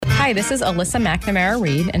Hi, this is Alyssa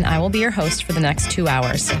McNamara-Reed, and I will be your host for the next 2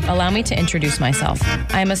 hours. Allow me to introduce myself.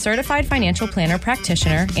 I am a certified financial planner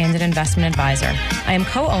practitioner and an investment advisor. I am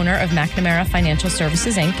co-owner of McNamara Financial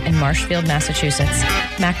Services, Inc. in Marshfield, Massachusetts.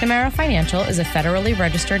 McNamara Financial is a federally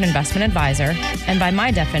registered investment advisor, and by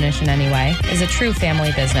my definition anyway, is a true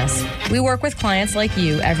family business. We work with clients like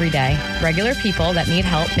you every day, regular people that need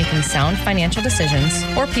help making sound financial decisions,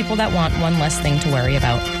 or people that want one less thing to worry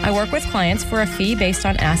about. I work with clients for a fee based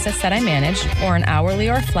on assets that I manage, or an hourly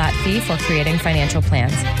or flat fee for creating financial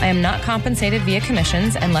plans. I am not compensated via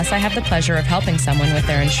commissions unless I have the pleasure of helping someone with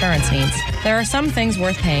their insurance needs. There are some things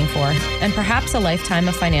worth paying for, and perhaps a lifetime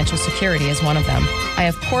of financial security is one of them. I,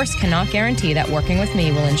 of course, cannot guarantee that working with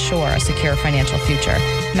me will ensure a secure financial future.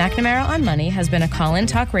 McNamara on Money has been a call-in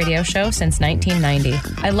talk radio show since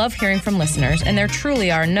 1990. I love hearing from listeners, and there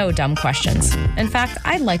truly are no dumb questions. In fact,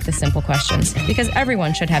 I like the simple questions, because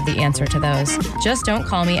everyone should have the answer to those. Just don't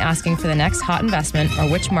call me asking for the next hot investment or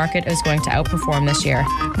which market is going to outperform this year.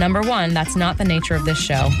 Number one, that's not the nature of this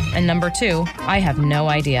show. And number two, I have no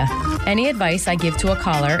idea. Any advice I give to a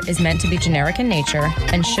caller is meant to be generic in nature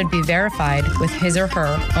and should be verified with his or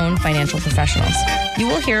her own financial professionals. You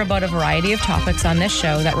will hear about a variety of topics on this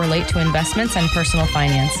show that relate to investments and personal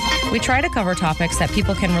finance. We try to cover topics that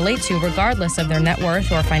people can relate to regardless of their net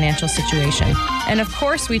worth or financial situation. And of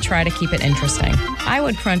course, we try to keep it interesting. I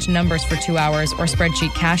would crunch numbers for 2 hours or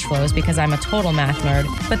spreadsheet cash flows because I'm a total math nerd,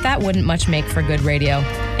 but that wouldn't much make for good radio.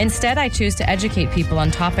 Instead, I choose to educate people on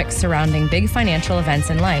topics surrounding big financial events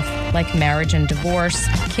in life, like marriage and divorce,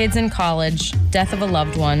 kids in college, death of a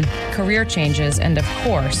loved one, career changes, and of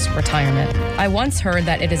course, retirement. I once heard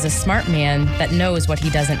that it is a smart man that knows what he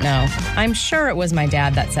doesn't know. I'm sure it was my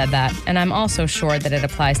dad that said that, and I'm also sure that it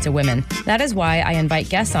applies to women. That is why I invite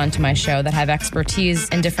guests onto my show that have expertise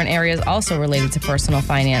in different areas also related to personal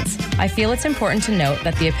finance. I feel it's important to note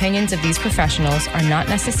that the opinions of these professionals are not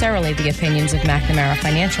necessarily the opinions of McNamara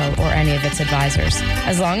Financial or any of its advisors.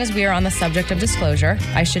 As long as we are on the subject of disclosure,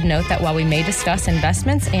 I should note that while we may discuss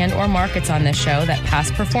investments and or markets on this show, that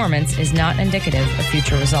past performance is not indicative of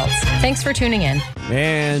future results. Thanks for tuning in.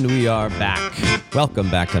 And we are back. Welcome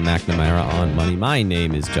back to McNamara on Money. My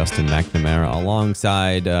name is Justin McNamara,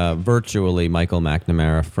 alongside virtually Michael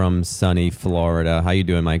McNamara from sunny Florida. How you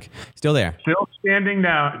doing, Mike? Still there? Still standing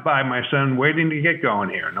down by my son, waiting to get going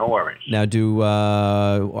here. No worries. Now,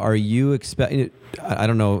 are you expecting? I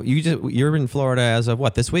don't know. You're in Florida as of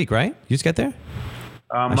what, this week, right? You just get there?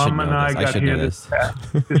 Mom and I got here this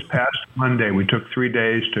past Monday. We took 3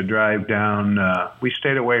 days to drive down. We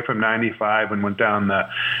stayed away from 95 and went down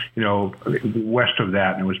west of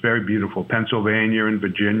that, and it was very beautiful. Pennsylvania and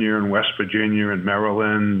Virginia and West Virginia and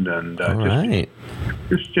Maryland, and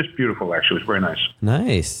just beautiful. Actually, it was very nice.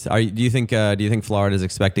 Nice. Do you think Florida is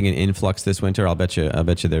expecting an influx this winter? I'll bet you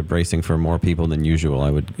they're bracing for more people than usual.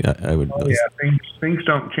 I would. Oh, yeah, things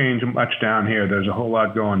don't change much down here. There's a whole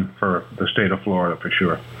lot going for the state of Florida for sure.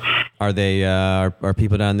 Are they? Are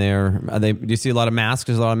people down there? Do you see a lot of masks?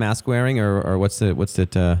 There's a lot of mask wearing, or what's it?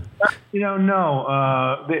 No.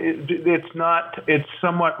 It's not. It's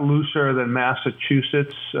somewhat looser than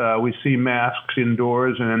Massachusetts. We see masks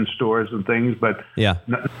indoors and in stores and things, but not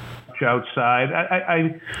much outside.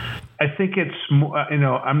 I think it's more,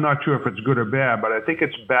 I'm not sure if it's good or bad, but I think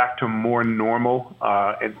it's back to more normal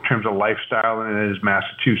in terms of lifestyle than it is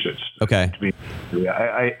Massachusetts. Okay.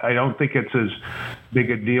 I don't think it's as big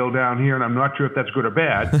a deal down here, and I'm not sure if that's good or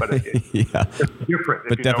bad, but it's different.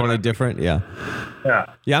 But definitely different, yeah.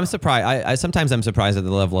 Yeah, I'm surprised. I sometimes I'm surprised at the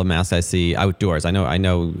level of masks I see outdoors. I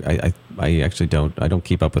actually don't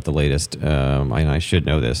keep up with the latest. I should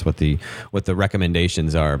know this, what the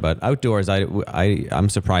recommendations are, but outdoors I'm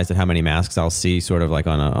surprised at how many masks I'll see sort of like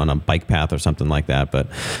on a bike path or something like that. But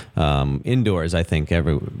indoors, I think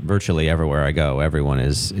virtually everywhere I go, everyone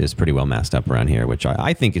is pretty well masked up around here, which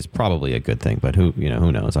I think is probably a good thing. But who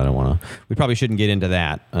knows? I don't want to. We probably shouldn't get into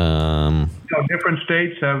that. Different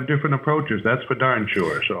states have different approaches. That's for darn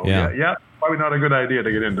sure. So yeah. Probably not a good idea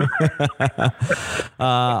to get into.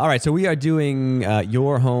 All right, so we are doing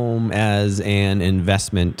your home as an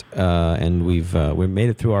investment, and we've made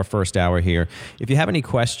it through our first hour here. If you have any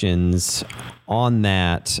questions on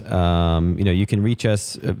that, you can reach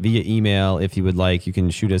us via email if you would like. You can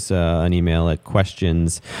shoot us an email at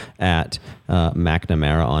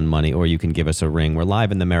questions@McNamara on Money, or you can give us a ring. We're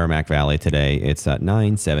live in the Merrimack Valley today. It's at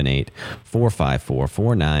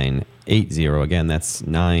 978-454-4988. Again, that's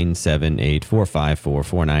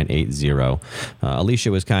 978-454-4980.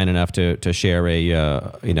 Alicia was kind enough to share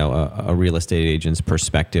a real estate agent's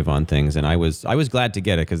perspective on things, and I was glad to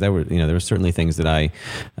get it, because there were certainly things that I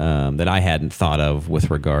hadn't thought of with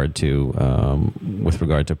regard to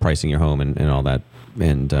pricing your home and all that,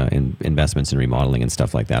 and investments and remodeling and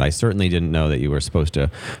stuff like that. I certainly didn't know that you were supposed to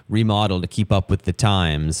remodel to keep up with the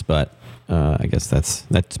times, but I guess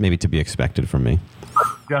that's maybe to be expected from me.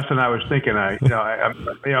 Justin, I was thinking,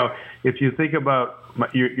 if you think about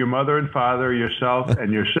your mother and father, yourself,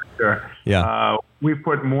 and your sister, we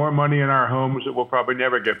put more money in our homes that we'll probably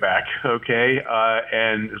never get back. Okay,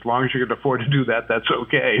 and as long as you can afford to do that, that's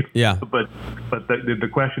okay. Yeah. But the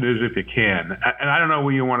question is if you can, and I don't know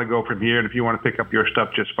where you want to go from here, and if you want to pick up your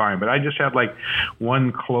stuff, just fine. But I just had like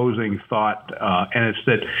one closing thought, and it's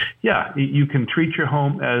that you can treat your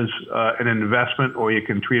home as an investment, or you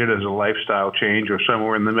can treat it as a lifestyle change, or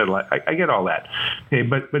somewhere in the middle. I get all that. Okay,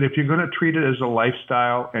 but if you're going to treat it as a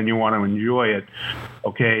lifestyle and you want to enjoy it,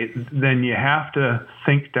 okay, then you have to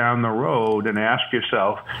think down the road and ask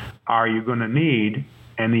yourself, are you going to need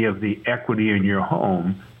any of the equity in your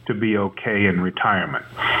home to be okay in retirement?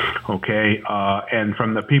 Okay, and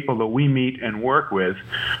from the people that we meet and work with,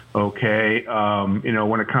 okay,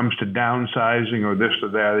 when it comes to downsizing or this or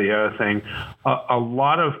that or the other thing, a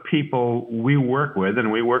lot of people we work with,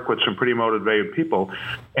 and we work with some pretty motivated people,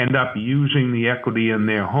 end up using the equity in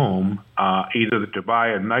their home either to buy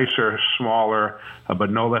a nicer, smaller,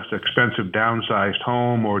 but no less expensive downsized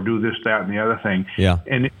home, or do this, that, and the other thing. Yeah.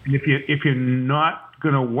 And if you're not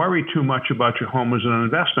going to worry too much about your home as an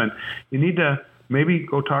investment, you need to maybe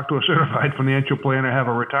go talk to a certified financial planner, have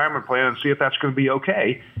a retirement plan, and see if that's going to be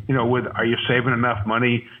okay. Are you saving enough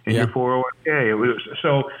money in your 401k?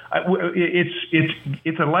 So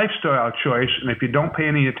it's a lifestyle choice, and if you don't pay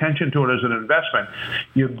any attention to it as an investment,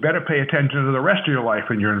 you better pay attention to the rest of your life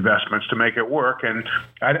and your investments to make it work. And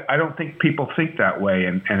I don't think people think that way,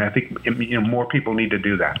 and I think more people need to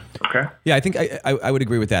do that. Okay? Yeah, I think I would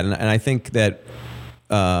agree with that, and I think that.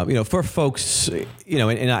 For folks,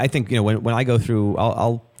 and I think, when I go through,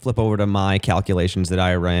 I'll flip over to my calculations that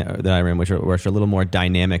I ran, which are a little more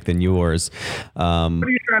dynamic than yours. What are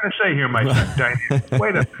you trying to say here, Mike? Dynamic.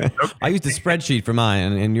 Wait a minute. Okay. I used a spreadsheet for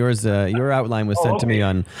mine, and yours, your outline was sent to me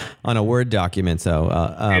on a Word document. So,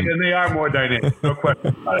 and they are more dynamic, no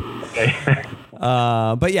question about it. Okay.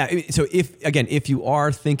 But yeah, so if you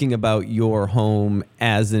are thinking about your home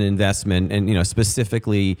as an investment, and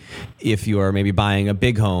specifically if you are maybe buying a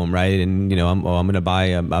big home, right, and I'm going to buy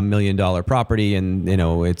a $1 million property, and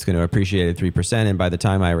it's going to appreciate at 3%, and by the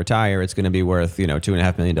time I retire, it's going to be worth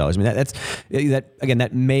 $2.5 million. I mean,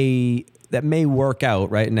 that may work out,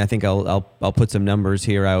 right? And I think I'll put some numbers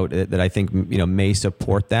here out that I think may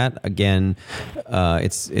support that. Again,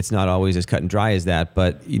 it's not always as cut and dry as that,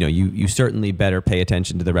 but you certainly better pay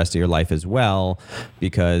attention to the rest of your life as well,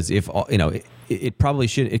 because if it probably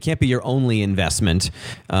should. It can't be your only investment,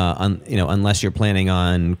 unless you're planning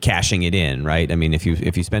on cashing it in, right? I mean, if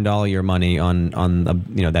you spend all your money on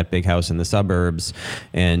that big house in the suburbs,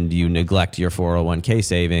 and you neglect your 401k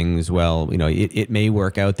savings, well, it may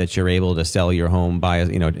work out that you're able to sell your home,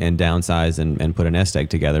 and downsize and put a nest egg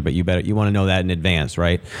together. But you want to know that in advance,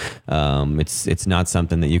 right? It's not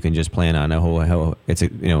something that you can just plan on. Real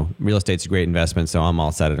estate's a great investment, so I'm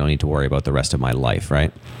all set. I don't need to worry about the rest of my life,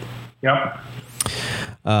 right? Yep.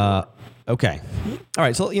 Okay. All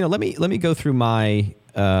right. So, let me go through my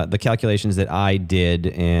the calculations that I did,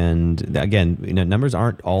 and again, numbers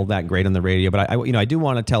aren't all that great on the radio, but I do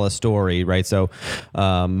want to tell a story, right? So,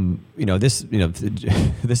 this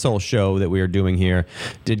whole show that we are doing here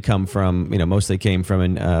did come from, mostly came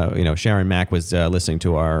from Sharon Mack was listening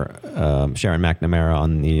to our Sharon McNamara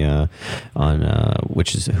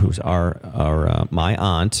who's my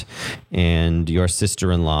aunt and your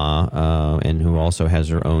sister-in-law, and who also has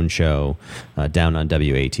her own show down on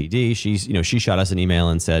WATD. She shot us an email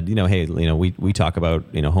and said, hey, we talk about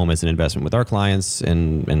home as an investment with our clients,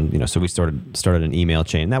 and so we started an email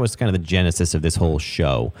chain. And that was kind of the genesis of this whole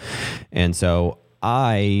show. And so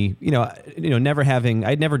I'd never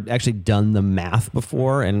actually done the math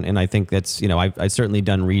before, and I think that's I've certainly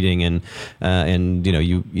done reading, and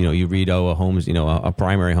you read, a home's a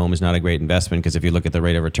primary home is not a great investment because if you look at the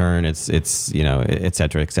rate of return, it's et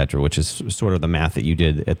cetera, which is sort of the math that you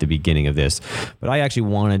did at the beginning of this. But I actually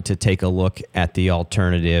wanted to take a look at the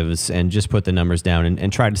alternatives and just put the numbers down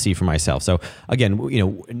and try to see for myself. So again,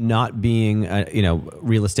 not being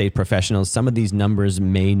real estate professionals, some of these numbers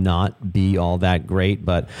may not be all that great,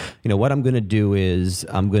 but what I'm going to do is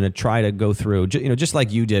I'm going to try to go through, just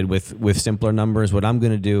like you did with simpler numbers. What I'm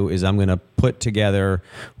going to do is I'm going to put together,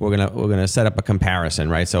 we're going to set up a comparison,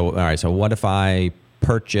 right? So, all right, so what if I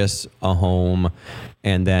purchase a home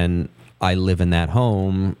and then I live in that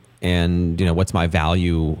home, and what's my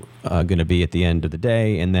value going to be at the end of the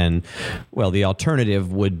day? And then, well, the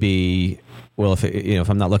alternative would be, well, if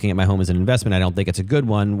I'm not looking at my home as an investment, I don't think it's a good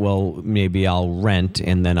one. Well, maybe I'll rent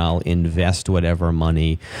and then I'll invest whatever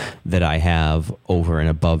money that I have over and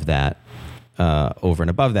above that.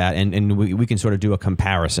 And we can sort of do a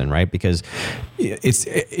comparison, right? Because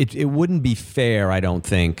it wouldn't be fair, I don't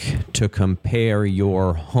think, to compare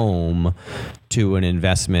your home to an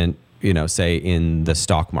investment, say in the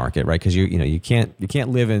stock market, right? Because you can't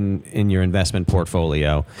live in your investment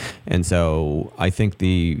portfolio, and so I think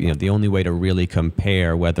the only way to really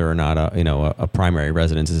compare whether or not a primary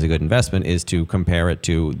residence is a good investment is to compare it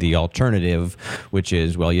to the alternative, which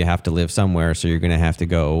is, well, you have to live somewhere, so you're going to have to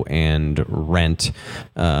go and rent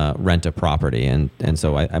a property, and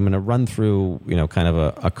so I'm going to run through kind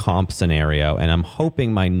of a comp scenario, and I'm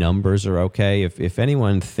hoping my numbers are okay. If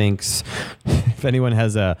anyone thinks, if anyone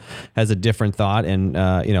has a different thought and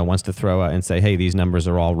wants to throw out and say, hey, these numbers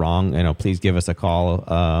are all wrong, please give us a call.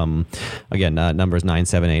 Again, number is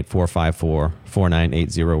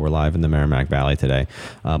 978-454-4980. We're live in the Merrimack Valley today.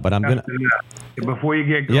 But I'm gonna before you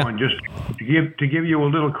get going, just to give you a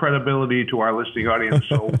little credibility to our listening audience.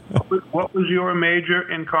 So, what was your major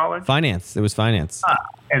in college? Finance. It was finance.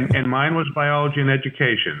 And mine was biology and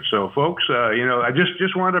education. So, folks, I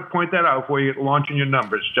just wanted to point that out before you get launching your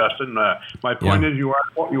numbers, Justin. My point is, you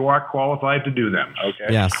are qualified to do them. Okay.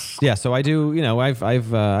 Yes. Yeah. So I do.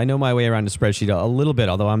 I know my way around a spreadsheet a little bit.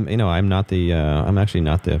 Although I'm actually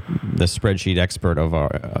not the spreadsheet expert of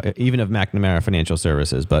even of McNamara Financial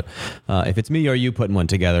Services. But if it's me or you putting one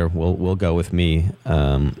together, we'll go with me.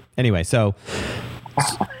 Anyway, so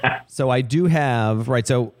I do have, right.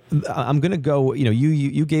 So I'm going to go,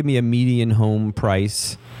 you gave me a median home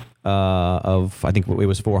price of, I think it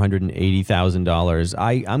was $480,000.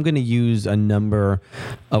 I'm going to use a number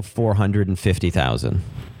of $450,000.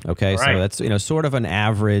 Okay, right. So that's sort of an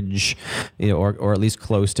average, or at least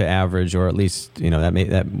close to average, or at least we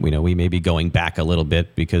may be going back a little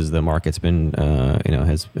bit because the market's been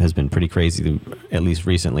has been pretty crazy, at least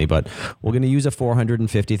recently. But we're going to use a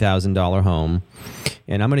 $450,000 home,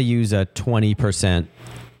 and I'm going to use a 20%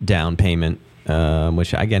 down payment.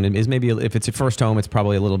 Which again is maybe, if it's your first home, it's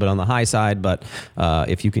probably a little bit on the high side, but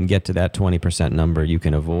if you can get to that 20% number, you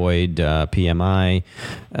can avoid PMI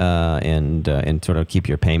and sort of keep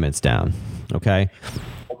your payments down. Okay.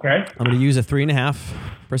 Okay. I'm going to use a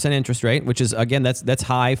 3.5% interest rate, which is, again, that's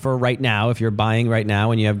high for right now. If you're buying right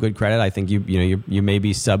now and you have good credit, I think you may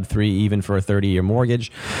be sub 3 even for a 30-year mortgage.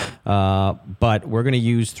 But we're going to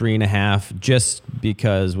use 3.5 just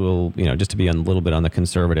because just to be a little bit on the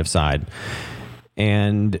conservative side.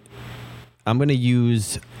 And I'm going to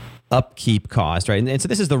use upkeep cost, right? And so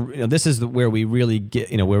this is where we really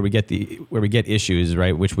get, where we get issues,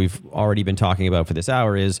 right? Which we've already been talking about for this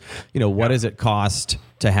hour is, what does it cost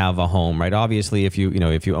to have a home, right? Obviously, if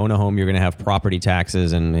you own a home, you're going to have property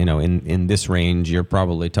taxes, and in this range, you're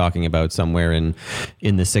probably talking about somewhere in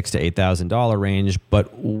the $6,000 to $8,000 range.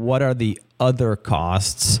 But what are the other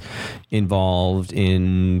costs involved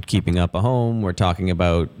in keeping up a home? We're talking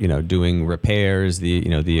about doing repairs,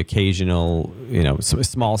 the occasional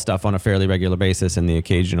small stuff on a fairly regular basis, and the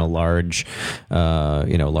occasional large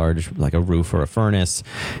like a roof or a furnace.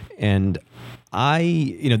 And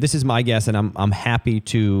this is my guess, and I'm happy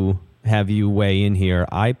to have you weigh in here.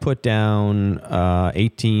 I put down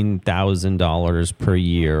 $18,000 per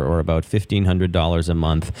year, or about $1,500 a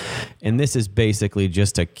month, and this is basically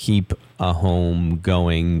just to keep a home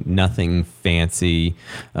going. Nothing fancy,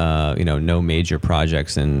 no major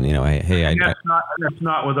projects, and that's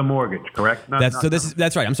not with a mortgage, correct?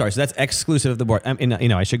 That's right. I'm sorry. So that's exclusive of the board.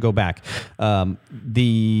 I should go back. I'll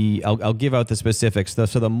give out the specifics. So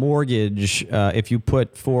the mortgage, if you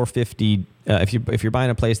put $450. If you're buying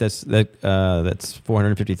a place that's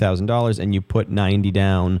 $450,000 and you put $90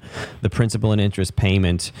 down, the principal and interest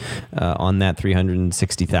payment on that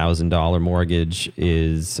 $360,000 mortgage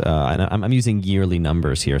is, and I'm using yearly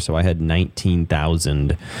numbers here, so I had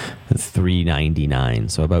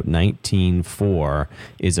 $19,399. So about $19,400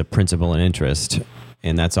 is a principal and interest.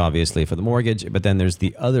 And that's obviously for the mortgage, but then there's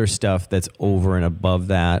the other stuff that's over and above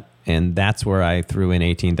that, and that's where I threw in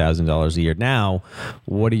 $18,000 a year. Now,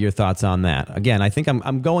 what are your thoughts on that? Again, I think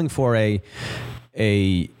I'm going for a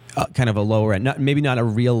kind of a lower end, maybe not a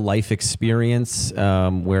real life experience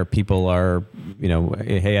where people are,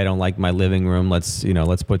 hey, I don't like my living room. Let's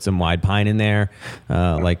put some wide pine in there,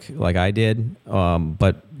 like I did.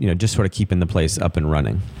 But just sort of keeping the place up and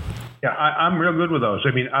running. Yeah, I'm real good with those.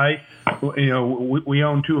 I mean, we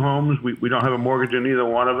own 2 homes. We don't have a mortgage in either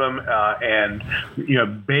one of them, and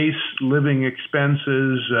base living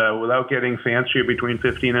expenses without getting fancier between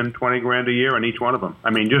 $15 and $20 a year in each one of them. I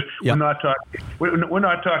mean, we're not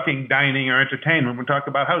talking dining or entertainment. We're talking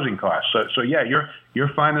about housing costs. So yeah, you're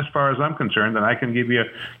fine as far as I'm concerned, and I can give you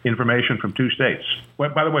information from 2 states.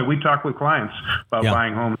 By the way, we talk with clients about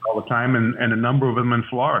buying homes all the time, and a number of them in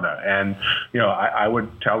Florida, and I would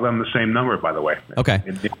tell them the same number. By the way. Okay.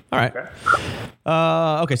 All right.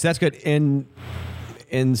 Okay. So that's good. And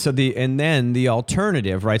then the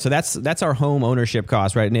alternative, right? So that's our home ownership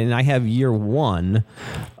cost, right? And I have year 1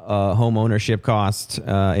 home ownership cost.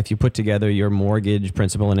 If you put together your mortgage,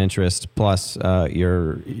 principal and interest, plus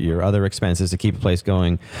your other expenses to keep a place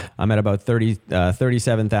going, I'm at about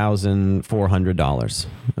 $37,400.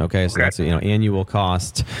 Okay, so that's annual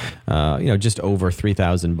cost. Just over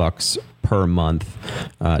 $3,000 per month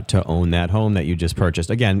to own that home that you just purchased.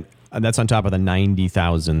 Again, that's on top of the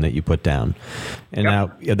 $90,000 that you put down. And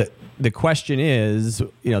now the question is,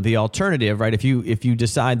 the alternative, right? If you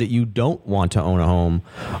decide that you don't want to own a home,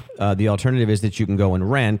 the alternative is that you can go and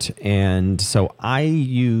rent. And so I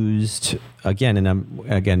used, again, and I'm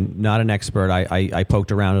not an expert. I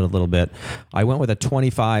poked around it a little bit. I went with a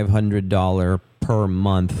 $2,500 per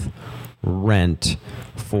month rent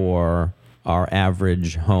for our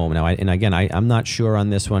average home. Now, I'm not sure on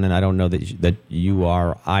this one, and I don't know that you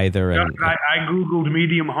are either. And I Googled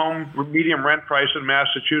medium rent price in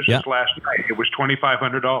Massachusetts last night. It was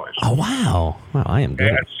 $2,500. Oh, wow. Well, I am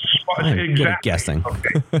good. Good at guessing.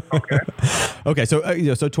 Okay. Okay. So,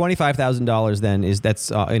 so $25,000 then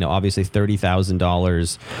that's obviously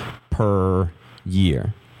 $30,000 per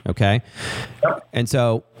year. Okay. Yep. And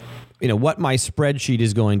so, what my spreadsheet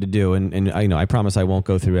is going to do, and I promise I won't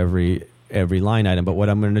go through every line item, but what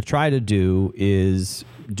I'm going to try to do is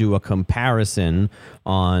do a comparison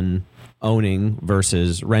on owning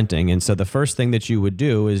versus renting. And so the first thing that you would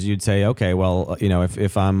do is you'd say, okay, well,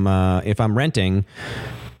 if I'm renting,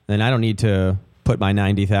 then I don't need to put my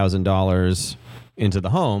 $90,000 into the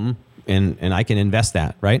home. And I can invest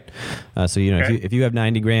that, right? So if you have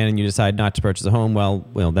 $90,000 and you decide not to purchase a home,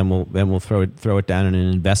 then we'll throw it down in an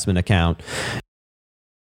investment account.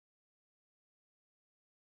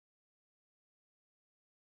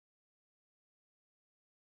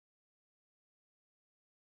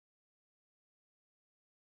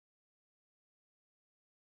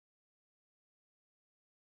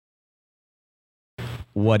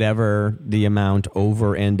 Whatever the amount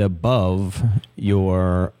over and above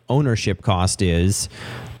your ownership cost is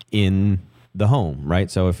in the home,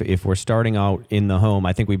 right? So if we're starting out in the home,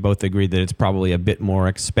 I think we both agree that it's probably a bit more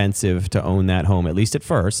expensive to own that home, at least at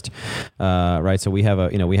first, right? So we have a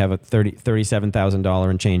 $37,000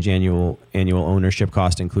 and change annual ownership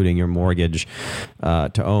cost, including your mortgage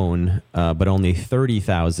to own, but only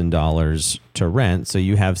 $30,000 to rent. So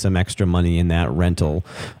you have some extra money in that rental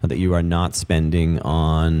that you are not spending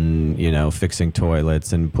on, fixing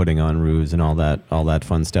toilets and putting on roofs and all that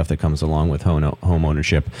fun stuff that comes along with home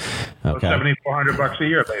ownership. Okay. So $7,400 a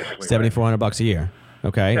year, basically. $7,400 a year.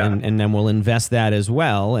 Okay. Yeah. And then we'll invest that as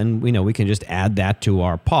well. And we can just add that to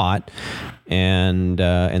our pot and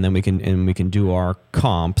then we can do our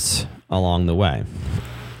comps along the way.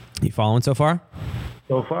 You following so far?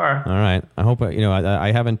 So far. All right. I hope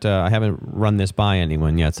I haven't run this by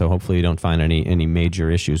anyone yet, so hopefully you don't find any major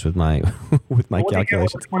issues with my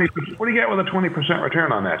calculations. What do you get with a 20%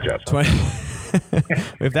 return on that, Jeff?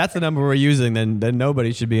 If that's the number we're using, then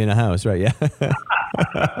nobody should be in a house, right? Yeah.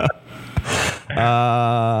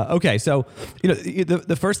 Okay, so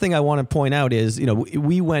the first thing I want to point out is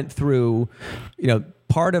we went through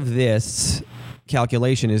part of this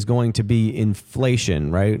calculation is going to be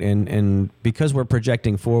inflation, right? And because we're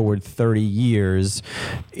projecting forward 30 years,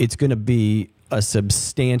 it's going to be a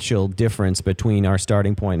substantial difference between our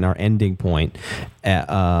starting point and our ending point,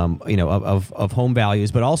 of home values,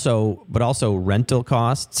 but also rental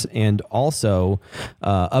costs and also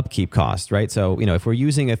upkeep costs, right? So if we're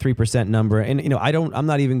using a 3% number, and I'm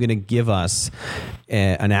not even going to give us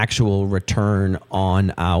an actual return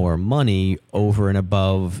on our money over and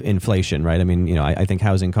above inflation, right? I mean, I think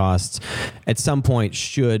housing costs at some point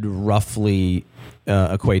should roughly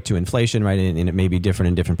equate to inflation, right? And it may be different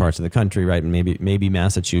in different parts of the country, right? And maybe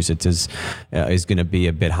Massachusetts is going to be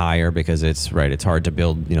a bit higher because it's hard to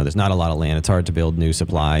build. There's not a lot of land. It's hard to build new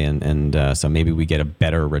supply, and so maybe we get a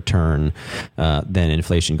better return than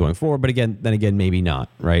inflation going forward. But again, maybe not,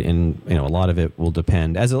 right? And a lot of it will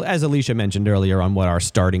depend, as Alicia mentioned earlier, on what our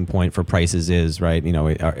starting point for prices is, right?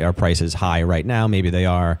 Our prices high right now? Maybe they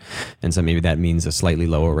are, and so maybe that means a slightly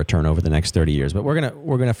lower return over the next 30 years. But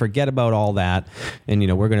we're gonna forget about all that, and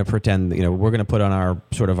we're gonna pretend, we're gonna put on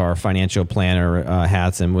our financial planner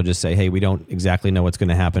hats, and we'll just say, hey, we don't exactly know what's going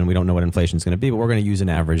to happen. We don't know what inflation is going to be, but we're going to use an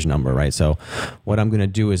average number, right? So what I'm going to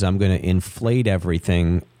do is I'm going to inflate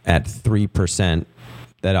everything at 3%.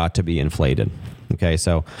 That ought to be inflated. Okay,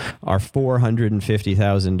 so our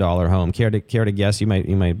 $450,000 home. Care to guess? You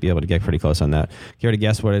might be able to get pretty close on that. Care to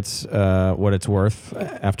guess what it's worth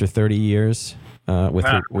after 30 years with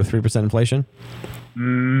 3% inflation?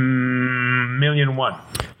 $1.1 million.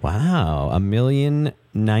 Wow,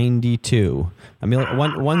 $1,092,000.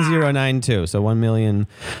 $1,092. So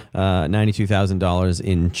 $1,092,000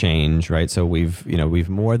 in change, right? So we've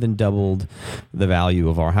more than doubled the value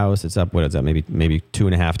of our house. It's up. What is that? Maybe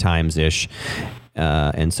 2.5 times ish.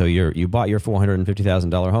 And so you bought your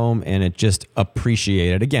 $450,000 home, and it just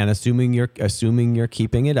appreciated again, assuming you're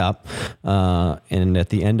keeping it up. And at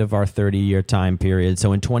the end of our 30-year time period,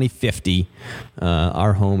 so in 2050,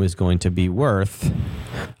 our home is going to be worth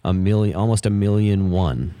almost $1.1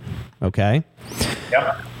 million. Okay.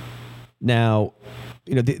 Yep. Now,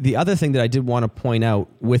 the other thing that I did want to point out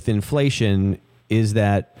with inflation is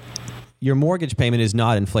that your mortgage payment is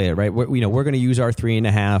not inflated, right? We're going to use our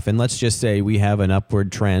 3.5, and let's just say we have an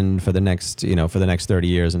upward trend for the next 30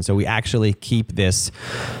 years, and so we actually keep this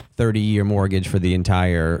 30-year mortgage for the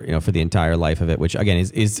entire life of it, which again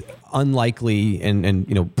is unlikely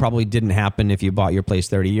and probably didn't happen if you bought your place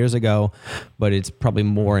 30 years ago, but it's probably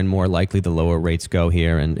more and more likely the lower rates go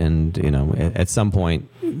here, and at some point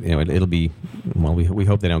it'll be, well, we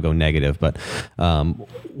hope they don't go negative, but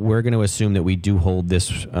we're going to assume that we do hold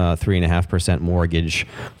this 3.5% mortgage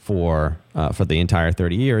for the entire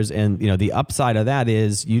 30 years. And, the upside of that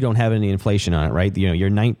is you don't have any inflation on it, right? Your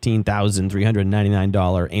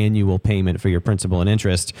 $19,399 annual payment for your principal and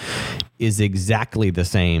interest is exactly the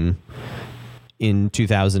same in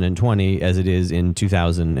 2020 as it is in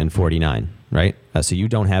 2049, right? So you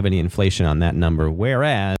don't have any inflation on that number,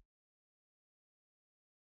 whereas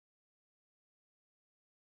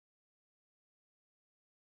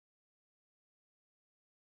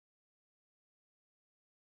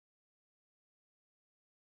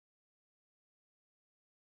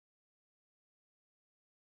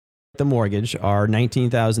the mortgage, our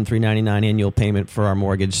 $19,399 annual payment for our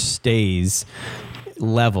mortgage stays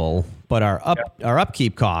level, but our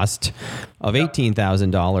upkeep cost of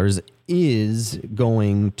 $18,000 is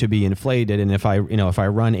going to be inflated. And if I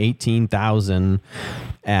run 18,000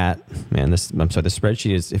 at, man, the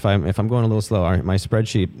spreadsheet is, if I'm going a little slow, my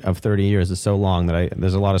spreadsheet of 30 years is so long that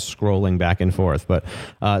there's a lot of scrolling back and forth. But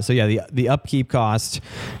the upkeep cost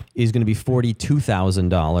is going to be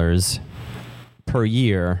 $42,000 per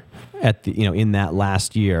year at the in that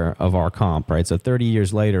last year of our comp, right? So 30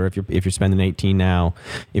 years later, if you're spending 18 now,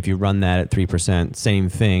 if you run that at 3%, same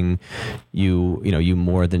thing, you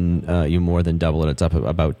more than double it. It's up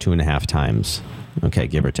about 2.5 times, okay,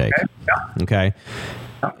 give or take. Okay,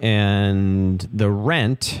 and the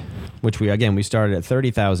rent, which we started at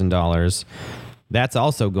 $30,000, that's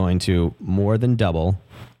also going to more than double,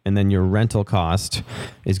 and then your rental cost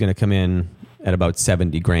is going to come in at about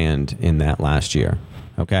 $70,000 in that last year.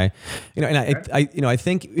 Okay, and I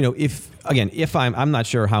think if I'm not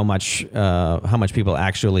sure how much people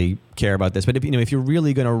actually care about this, but if you're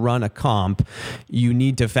really going to run a comp, you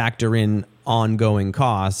need to factor in ongoing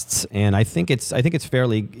costs, and I think it's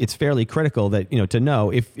fairly critical that to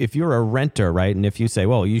know if you're a renter, right, and if you say,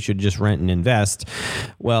 well, you should just rent and invest,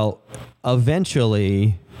 well,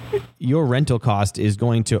 eventually your rental cost is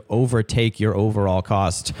going to overtake your overall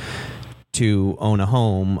cost to own a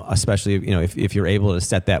home, especially if you're able to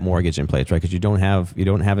set that mortgage in place, right? Because you don't have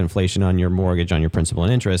inflation on your mortgage, on your principal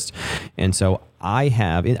and interest. And so I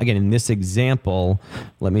have, again, in this example,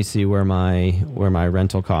 let me see where my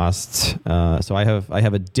rental costs. So I have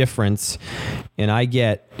a difference, and I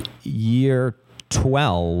get year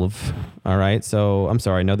 12. All right. So I'm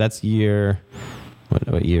sorry, no, that's year.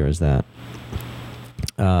 What year is that?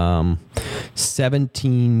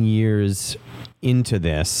 17 years into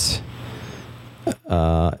this.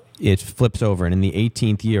 it flips over, and in the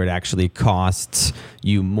 18th year, it actually costs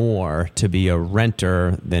you more to be a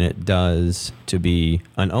renter than it does to be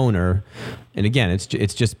an owner. And again, it's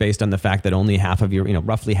just based on the fact that only half of your,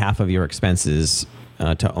 roughly half of your expenses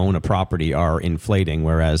to own a property are inflating,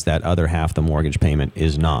 whereas that other half, the mortgage payment,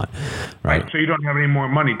 is not. Right. So you don't have any more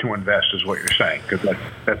money to invest, is what you're saying, because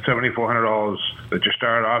that $7,400 that you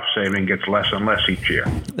started off saving gets less and less each year.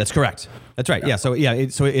 That's correct. That's right. Yeah. So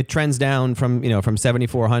it trends down from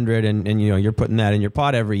 $7,400, and you're putting that in your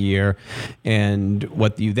pot every year, and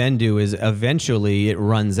what you then do is eventually it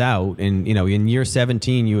runs out, and in year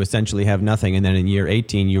 17 you essentially have nothing, and then in year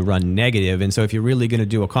 18 you run negative. And so if you're really going to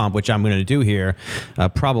do a comp, which I'm going to do here,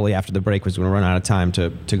 probably after the break, was going to run out of time to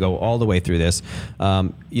go all the way through this.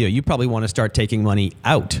 You probably want to start taking money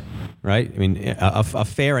out, right? I mean, a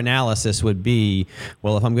fair analysis would be,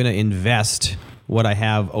 well, if I'm going to invest what I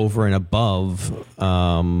have over and above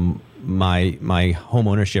my home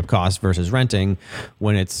ownership cost versus renting,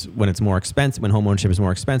 when it's more expensive, when home ownership is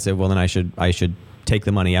more expensive, well, then I should take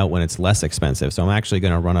the money out when it's less expensive. So I'm actually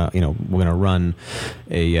going to run we're going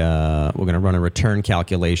to run a return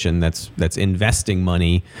calculation that's investing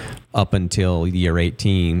money up until year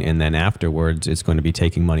 18, and then afterwards it's going to be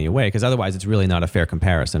taking money away, because otherwise it's really not a fair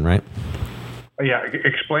comparison, right? Yeah,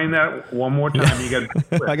 explain that one more time.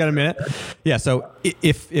 I got a minute. Yeah, so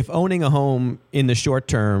if owning a home in the short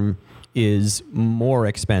term is more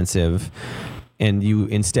expensive, and you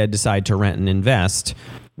instead decide to rent and invest,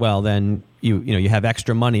 well, then you have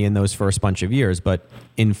extra money in those first bunch of years, but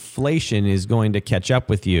inflation is going to catch up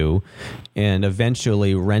with you, and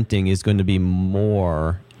eventually renting is going to be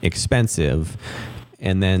more expensive.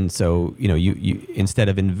 And then so you instead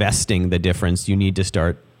of investing the difference, you need to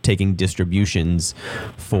start taking distributions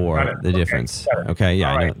for the difference. Okay,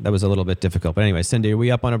 yeah, I know that was a little bit difficult. But anyway, Cindy, are we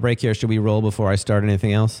up on a break here? Should we roll before I start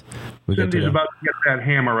anything else? Cindy's about to get that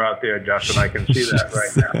hammer out there, Justin. I can see that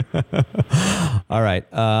right now. All right.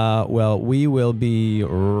 Well, we will be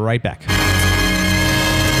right back.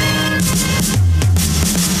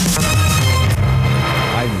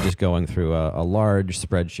 I'm just going through a large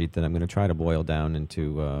spreadsheet that I'm going to try to boil down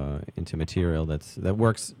into material that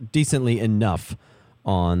works decently enough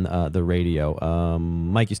on the radio.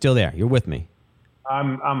 Mike, you still there? You're with me?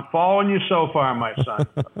 I'm following you so far, my son.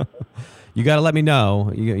 You got to let me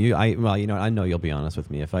know. I know you'll be honest with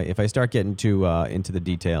me. If I start getting into the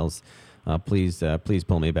details, please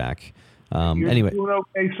pull me back. You're anyway, doing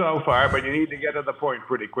okay so far, but you need to get to the point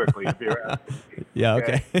pretty quickly if you're asking. Yeah.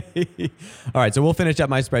 Okay. All right. So we'll finish up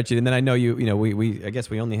my spreadsheet, and then I know we I guess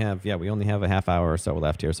we only have a half hour or so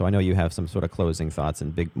left here. So I know you have some sort of closing thoughts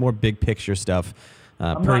and more big picture stuff.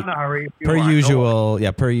 I'm not in a hurry. Per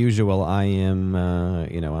usual, I am.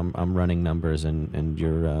 I'm running numbers, and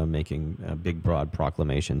you're making big, broad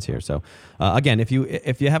proclamations here. So, again, if you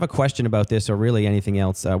have a question about this or really anything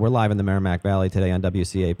else, we're live in the Merrimack Valley today on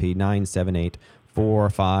WCAP.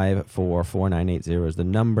 978-454-4980 is the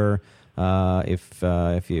number.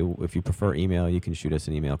 If you prefer email, you can shoot us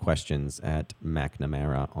an email,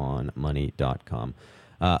 questions@McNamaraonmoney.com.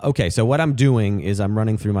 Okay, so what I'm doing is I'm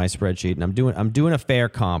running through my spreadsheet, and I'm doing a fair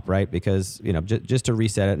comp, right? Because just to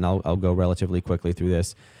reset it, and I'll go relatively quickly through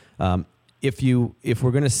this. If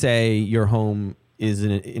we're going to say your home is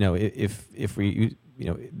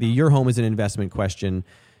your home is an investment question,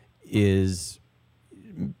 is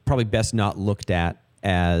probably best not looked at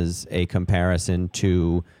as a comparison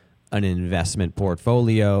to an investment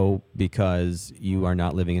portfolio, because you are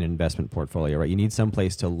not living in an investment portfolio, right? You need some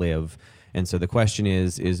place to live. And so the question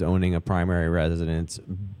is owning a primary residence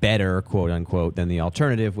better, quote unquote, than the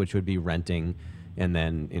alternative, which would be renting and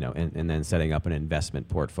then, and then setting up an investment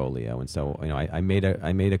portfolio. And so, I made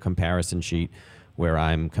a comparison sheet where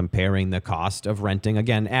I'm comparing the cost of renting,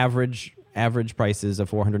 again, average prices, a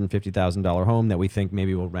 $450,000 home that we think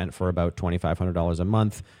maybe will rent for about $2,500 a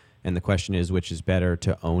month. And the question is, which is better,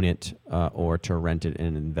 to own it or to rent it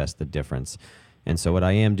and invest the difference? And so what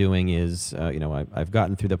I am doing is, I've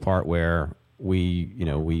gotten through the part where we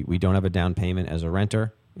don't have a down payment as a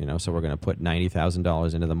renter, so we're going to put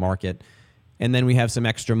 $90,000 into the market. And then we have some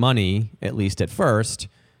extra money, at least at first,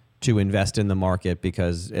 to invest in the market,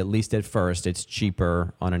 because at least at first it's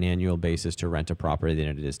cheaper on an annual basis to rent a property than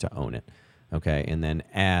it is to own it. Okay. And then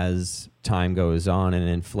as time goes on and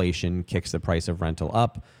inflation kicks the price of rental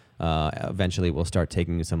up, eventually we'll start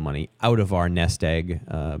taking some money out of our nest egg,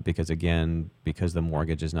 because the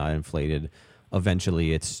mortgage is not inflated,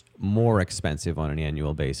 eventually it's more expensive on an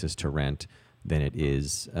annual basis to rent than it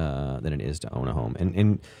is to own a home.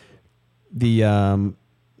 And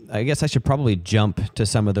I guess I should probably jump to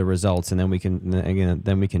some of the results, and then we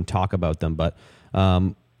can talk about them. But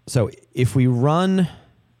so if we run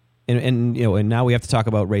And now we have to talk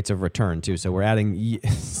about rates of return too. So we're adding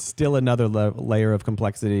still another layer of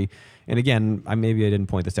complexity. And again, maybe I didn't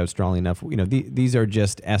point this out strongly enough. These are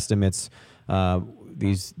just estimates.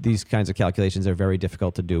 These kinds of calculations are very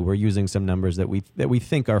difficult to do. We're using some numbers that we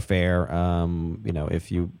think are fair.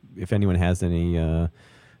 If anyone has any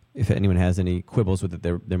quibbles with it,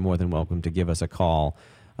 they're more than welcome to give us a call.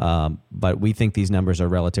 But we think these numbers are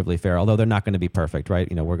relatively fair, although they're not going to be perfect,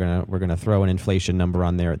 right? We're gonna throw an inflation number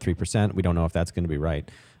on there at 3%. We don't know if that's going to be right,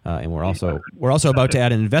 and we're also about to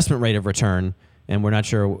add an investment rate of return, and we're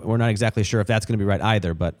not exactly sure if that's going to be right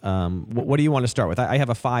either. But what do you want to start with? I have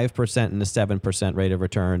a 5% and a 7% rate of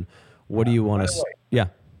return. What do you want to? Yeah.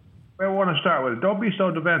 I want to start with, don't be so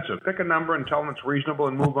defensive. Pick a number and tell them it's reasonable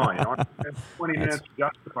and move on. You don't have to spend 20 minutes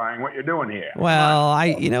justifying what you're doing here. Well,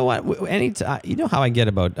 you know how I get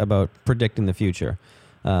about predicting the future.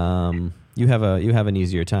 You have an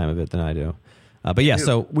easier time of it than I do. But yeah,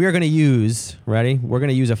 so we are going to use, ready? We're going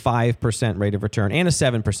to use a 5% rate of return and a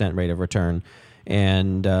 7% rate of return.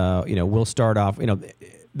 And, we'll start off,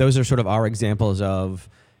 those are sort of our examples of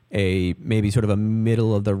maybe sort of a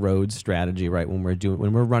middle of the road strategy, right? When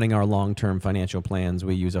we're running our long-term financial plans,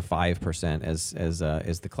 we use a 5%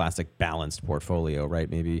 as the classic balanced portfolio, right?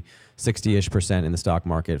 Maybe 60-ish% in the stock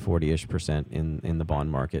market, 40-ish% in the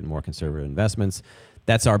bond market, and more conservative investments.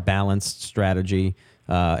 That's our balanced strategy.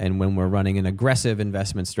 And when we're running an aggressive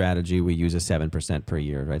investment strategy, we use a 7% per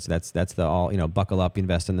year, right? So that's the buckle up,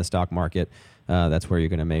 invest in the stock market. That's where you're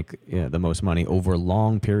going to make the most money over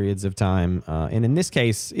long periods of time. And in this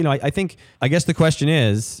case, I guess the question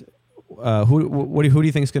is, who do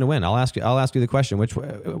you think is going to win? I'll ask you the question.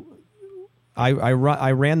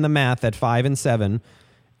 I ran the math at 5 and 7,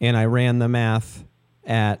 and I ran the math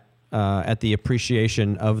at the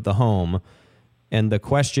appreciation of the home, and the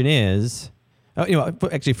question is.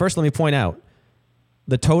 Actually, first let me point out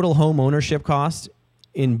the total home ownership cost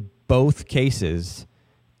in both cases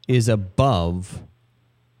is above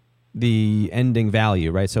the ending value,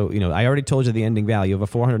 right? So, I already told you the ending value of a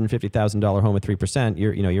 $450,000 home at 3%.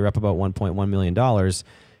 You're up about $1.1 million.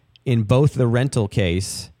 In both the rental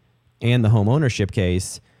case and the home ownership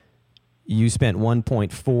case, you spent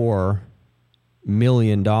 $1.4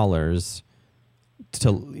 million to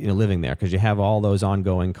living there, because you have all those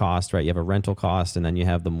ongoing costs, right? You have a rental cost, and then you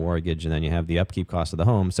have the mortgage, and then you have the upkeep cost of the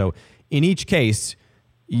home. So in each case,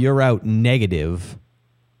 you're out negative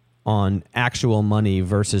on actual money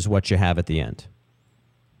versus what you have at the end.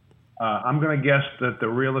 I'm going to guess that the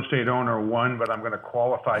real estate owner won, but I'm going to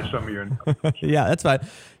qualify some of your numbers. Yeah, that's fine.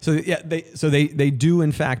 So yeah, they do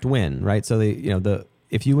in fact win, right? So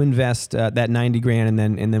if you invest that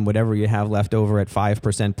 $90,000 and then whatever you have left over at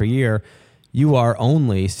 5% per year, you are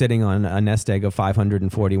only sitting on a nest egg of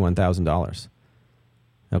 $541,000.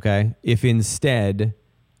 Okay? If instead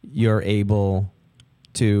you're able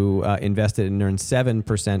to invest it and earn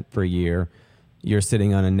 7% per year, you're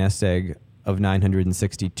sitting on a nest egg of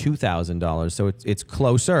 $962,000. So it's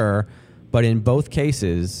closer, but in both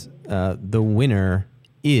cases, the winner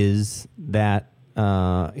is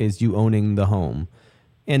you owning the home.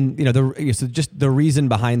 And so just the reason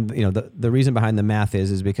behind the reason behind the math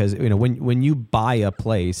is because when you buy a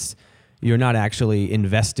place, you're not actually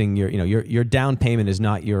investing your down payment is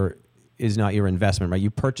not your investment, right?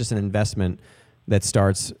 You purchase an investment that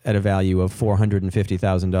starts at a value of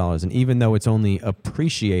 $450,000, and even though it's only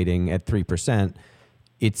appreciating at 3%,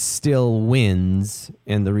 it still wins.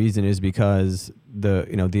 And the reason is because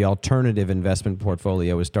the alternative investment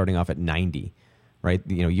portfolio is starting off at 90. Right,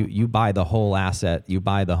 you buy the whole asset, you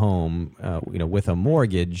buy the home, with a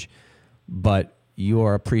mortgage, but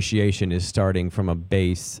your appreciation is starting from a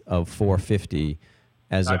base of 450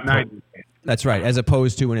 that's right, as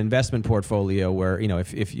opposed to an investment portfolio where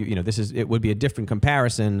if you it would be a different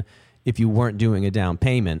comparison if you weren't doing a down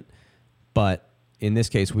payment, but in this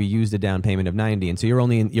case we used a down payment of 90, and so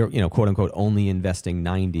you're quote unquote only investing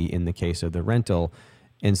 90 in the case of the rental.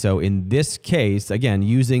 And so in this case, again,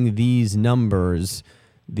 using these numbers,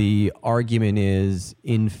 the argument is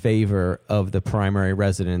in favor of the primary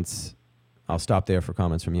residence. I'll stop there for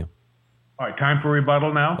comments from you. All right, time for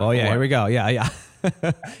rebuttal now? Oh, yeah, here we go. Yeah.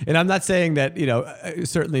 And I'm not saying that,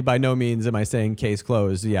 certainly by no means am I saying case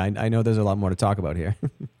closed. Yeah, I know there's a lot more to talk about here.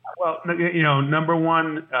 Well, number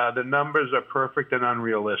one, the numbers are perfect and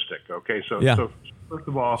unrealistic. Okay, so first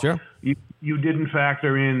of all, sure. You didn't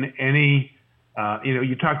factor in any...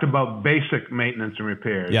 you talked about basic maintenance and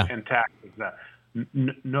repairs and taxes.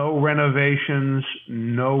 No renovations,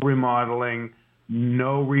 no remodeling,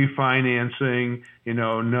 no refinancing.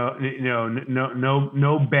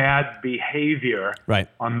 No bad behavior right.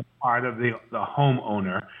 on the part of the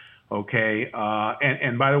homeowner. Okay,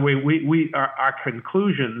 and by the way, our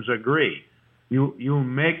conclusions agree.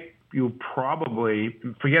 You probably,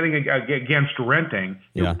 forgetting against renting,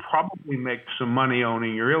 you'll probably make some money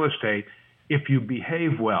owning your real estate if you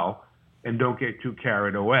behave well and don't get too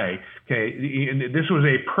carried away. Okay, this was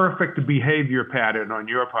a perfect behavior pattern on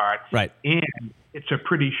your part, right? And it's a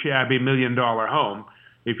pretty shabby $1 million home.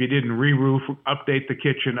 If you didn't re-roof, update the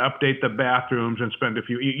kitchen, update the bathrooms, and spend a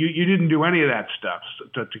few, you didn't do any of that stuff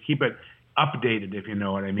to keep it updated, if you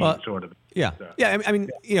know what I mean, well, sort of. Yeah, yeah. I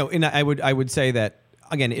mean, and I would say that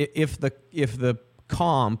again, if the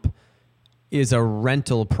comp is a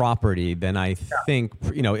rental property, then I think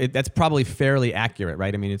that's probably fairly accurate,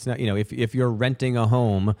 right? I mean, it's not if you're renting a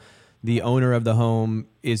home, the owner of the home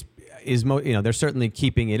is they're certainly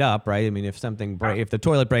keeping it up, right? I mean, if the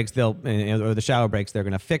toilet breaks, or the shower breaks, they're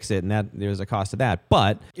going to fix it, and that there's a cost of that.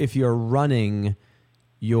 But if you're running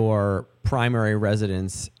your primary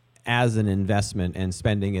residence as an investment and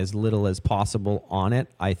spending as little as possible on it,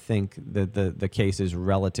 I think that the case is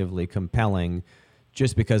relatively compelling,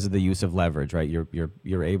 just because of the use of leverage, right?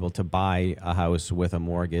 You're able to buy a house with a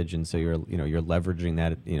mortgage, and so you're leveraging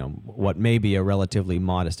that what may be a relatively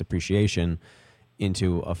modest appreciation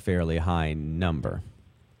into a fairly high number.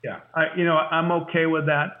 Yeah, I'm okay with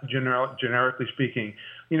that. Generically speaking,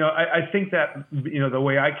 I think that the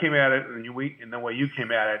way I came at it and the way you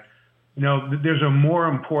came at it, there's a more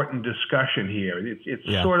important discussion here. It's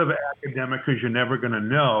sort of academic because you're never going to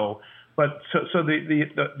know. But so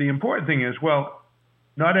the important thing is, well,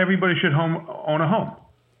 not everybody should own a home.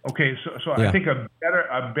 Okay, so I think a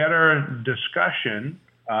better discussion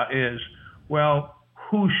is, well,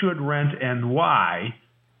 who should rent and why,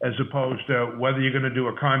 as opposed to whether you're going to do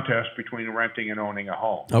a contest between renting and owning a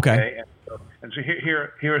home. Okay? And so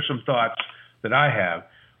here are some thoughts that I have.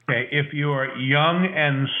 Okay, if you're young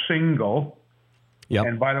and single,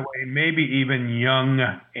 and by the way, maybe even young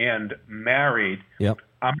and married,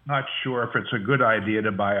 I'm not sure if it's a good idea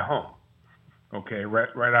to buy a home. Okay,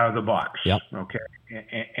 right out of the box. Okay,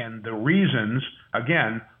 and the reasons,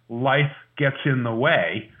 again, life gets in the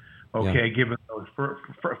way. Okay, given those.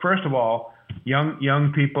 First of all,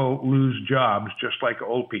 young people lose jobs just like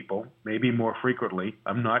old people, maybe more frequently.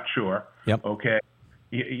 I'm not sure. Okay,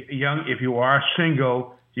 if you are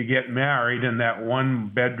single, you get married, and that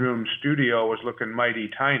one-bedroom studio is looking mighty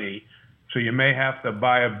tiny, so you may have to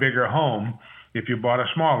buy a bigger home if you bought a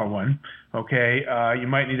smaller one. Okay, you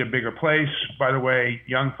might need a bigger place. By the way,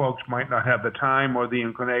 young folks might not have the time or the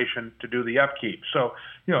inclination to do the upkeep. So,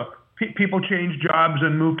 people change jobs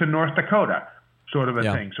and move to North Dakota, sort of a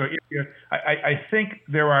thing. So I think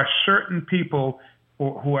there are certain people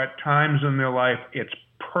who at times in their life it's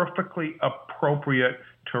perfectly appropriate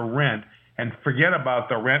to rent, and forget about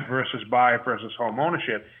the rent versus buy versus home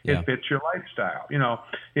ownership. It fits your lifestyle.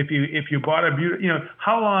 If you bought a beauty,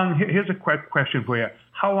 how long? Here's a quick question for you: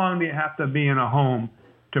 how long do you have to be in a home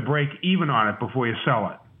to break even on it before you sell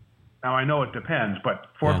it? Now I know it depends, but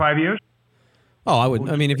 4 or 5 years. Oh, I would.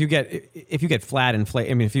 I mean, if you get flat inflate,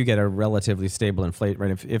 I mean, if you get a relatively stable inflate,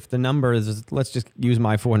 right? If the number is, let's just use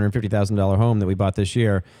my $450,000 home that we bought this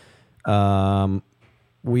year.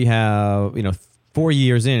 We have 4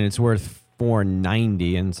 years in, it's worth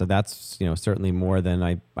 $490, and so that's certainly more than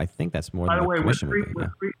I think that's more. By than the way, with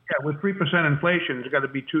 3% inflation, it's got to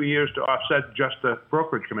be 2 years to offset just the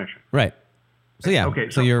brokerage commission. Right. So Okay.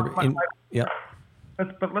 So you're in.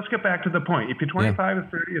 But let's get back to the point. If you're 25 or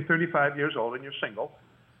 30 or 35 years old and you're single,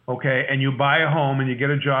 okay, and you buy a home and you get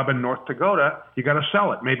a job in North Dakota, you got to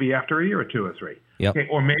sell it maybe after a year or 2 or 3. Okay,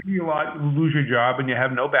 or maybe you lose your job and you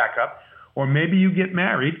have no backup, or maybe you get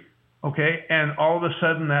married, okay, and all of a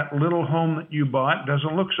sudden that little home that you bought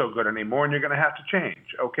doesn't look so good anymore, and you're going to have to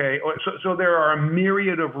change. Okay, so there are a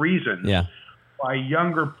myriad of reasons why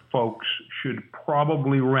younger folks should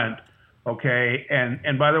probably rent. Okay,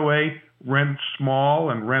 and by the way, rent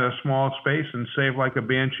small and rent a small space and save like a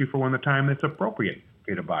banshee for when the time that's appropriate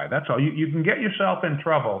for you to buy. That's all. You can get yourself in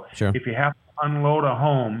trouble if you have to unload a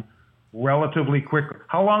home relatively quickly.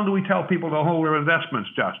 How long do we tell people to hold their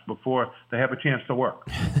investments just before they have a chance to work?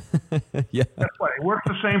 That's why it works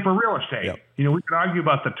the same for real estate. We could argue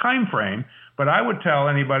about the time frame, but I would tell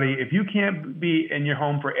anybody, if you can't be in your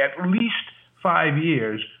home for at least 5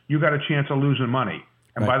 years, you got a chance of losing money.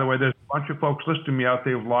 And by the way, there's a bunch of folks listening to me out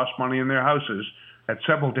there who've lost money in their houses at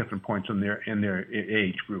several different points in their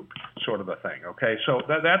age group, sort of a thing. Okay, so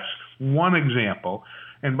that's one example.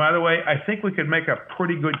 And by the way, I think we could make a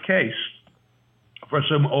pretty good case for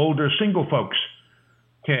some older single folks,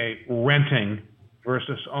 okay, renting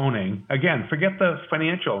versus owning. Again, forget the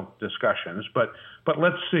financial discussions, but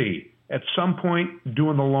let's see. At some point,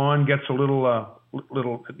 doing the lawn gets a little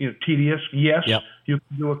little tedious. Yes, yep. You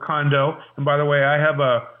can do a condo. And by the way, I have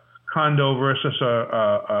a condo versus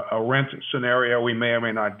a rent scenario we may or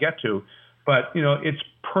may not get to, but it's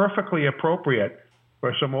perfectly appropriate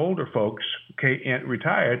for some older folks, okay, and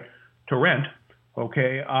retired, to rent,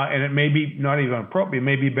 okay, and it may be not even appropriate, it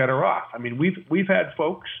may be better off. I mean, we've had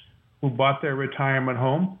folks who bought their retirement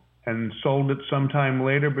home and sold it sometime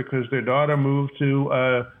later because their daughter moved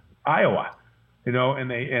to Iowa,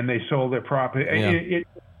 and they sold their property.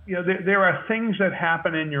 Yeah. There are things that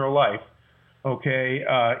happen in your life, okay,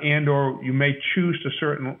 and or you may choose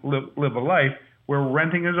to live a life where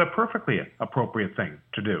renting is a perfectly appropriate thing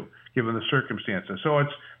to do, given the circumstances. So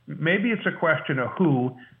maybe it's a question of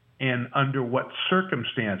who and under what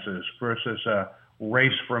circumstances versus a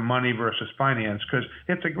race for money versus finance, because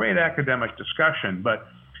it's a great academic discussion, but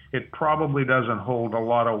it probably doesn't hold a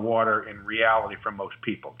lot of water in reality for most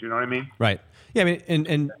people. Do you know what I mean? Right. Yeah. I mean,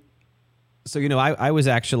 and so, I was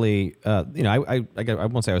actually, I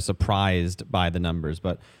won't say I was surprised by the numbers,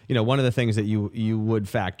 but, one of the things that you would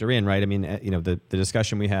factor in, right? I mean, the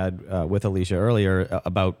discussion we had with Alicia earlier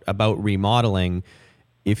about remodeling,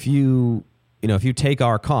 if you take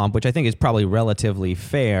our comp, which I think is probably relatively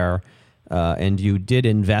fair, and you did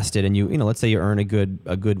invest it, and let's say you earn a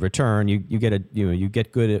good return, you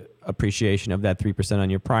get good appreciation of that 3% on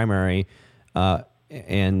your primary,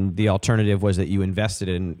 and the alternative was that you invested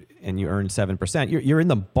in and you earned 7%. You're in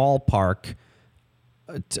the ballpark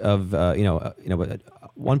of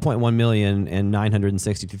 1.1 million and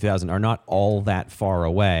 962,000 are not all that far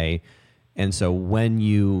away, and so when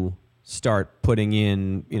you start putting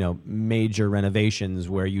in major renovations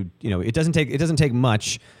where it doesn't take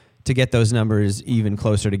much to get those numbers even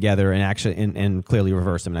closer together and actually and clearly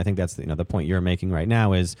reverse them. And I think that's the point you're making right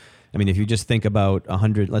now is, I mean, if you just think about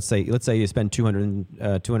 100, let's say you spend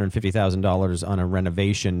 $250,000 on a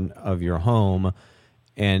renovation of your home,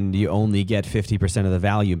 and you only get 50% of the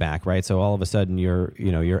value back, right? So all of a sudden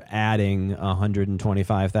you're adding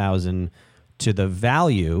 125,000 to the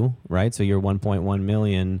value, right? So your 1.1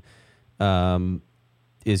 million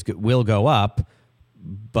will go up,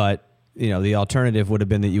 but the alternative would have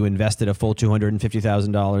been that you invested a full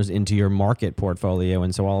 $250,000 into your market portfolio,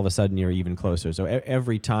 and so all of a sudden you're even closer. So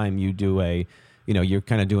every time you do you're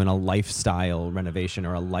kind of doing a lifestyle renovation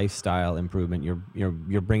or a lifestyle improvement,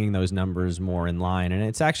 you're bringing those numbers more in line. And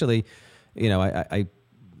it's actually, I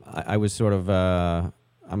was sort of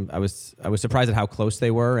I was surprised at how close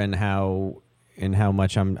they were and how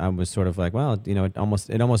much I was sort of like, well, it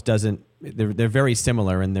almost doesn't. They're very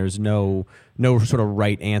similar, and there's no sort of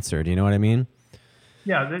right answer. Do you know what I mean?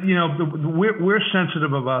 Yeah, we're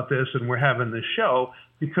sensitive about this, and we're having this show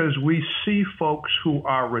because we see folks who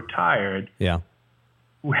are retired,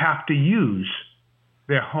 who have to use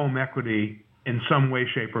their home equity in some way,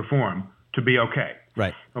 shape, or form to be okay.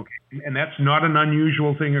 Right. Okay, and that's not an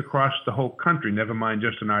unusual thing across the whole country. Never mind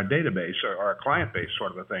just in our database or our client base,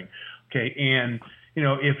 sort of a thing. Okay, and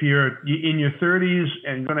if you're in your 30s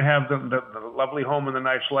and going to have the lovely home and the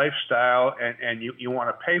nice lifestyle, and you want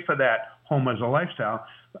to pay for that home as a lifestyle,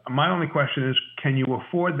 my only question is, can you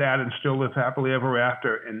afford that and still live happily ever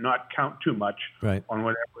after and not count too much on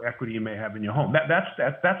whatever equity you may have in your home?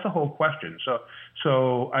 That's the whole question.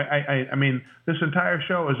 So I mean, this entire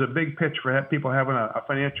show is a big pitch for people having a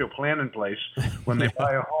financial plan in place when they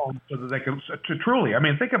buy a home, so that they can truly. I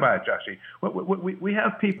mean, think about it, Jesse. We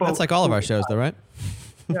have people. That's like all of our shows, though, right?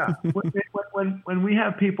 Yeah. When we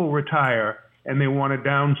have people retire and they want to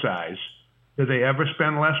downsize, do they ever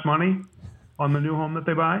spend less money on the new home that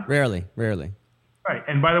they buy? Rarely. Right.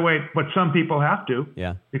 And by the way, but some people have to.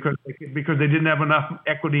 Yeah. Because they didn't have enough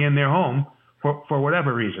equity in their home for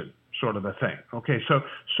whatever reason, sort of a thing. Okay.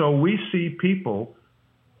 So we see people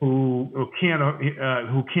who can't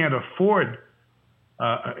afford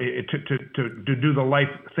to do the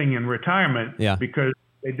life thing in retirement because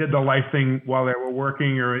they did the life thing while they were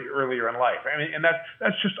working or earlier in life. I mean, and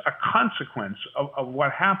that's just a consequence of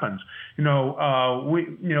what happens.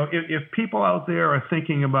 If people out there are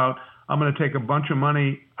thinking about, I'm going to take a bunch of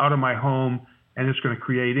money out of my home and it's going to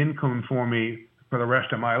create income for me for the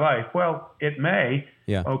rest of my life, well, it may.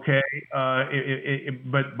 Yeah. Okay.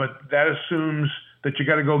 But that assumes that you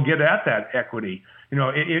got to go get at that equity.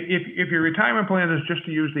 If your retirement plan is just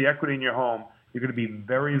to use the equity in your home, you're going to be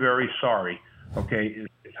very, very sorry. Okay,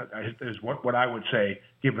 is what I would say,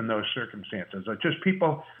 given those circumstances. Just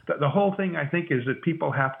people, the whole thing, I think, is that people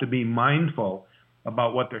have to be mindful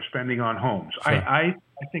about what they're spending on homes. Sure. I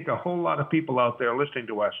think a whole lot of people out there listening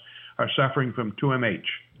to us are suffering from TMH,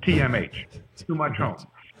 too much home.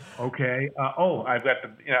 Okay, I've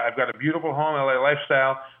got a beautiful home, LA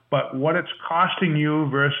lifestyle, but what it's costing you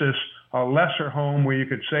versus a lesser home where you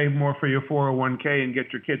could save more for your 401k and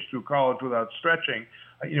get your kids through college without stretching,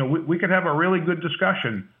 we could have a really good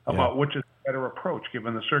discussion about which is a better approach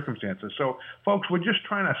given the circumstances. So, folks, we're just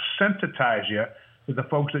trying to sensitize you to the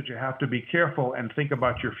folks that you have to be careful and think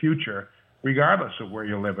about your future, regardless of where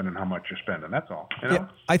you're living and how much you're spending. That's all. Yeah,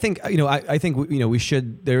 I think we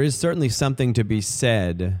should. There is certainly something to be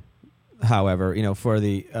said, however, for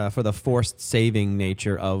the forced saving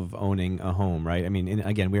nature of owning a home, right? I mean,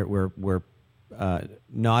 again, we're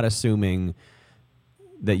not assuming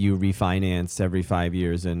that you refinance every 5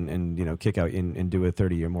 years and kick out and do a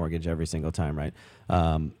 30-year mortgage every single time, right?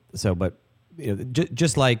 But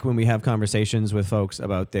just like when we have conversations with folks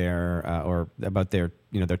about their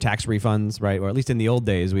their tax refunds, right? Or at least in the old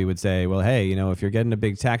days, we would say, well, hey, if you're getting a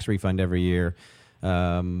big tax refund every year,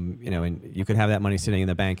 and you could have that money sitting in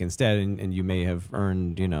the bank instead, and you may have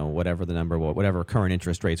earned, whatever current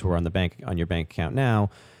interest rates were on your bank account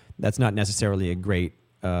now. That's not necessarily a great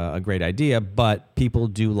idea, but people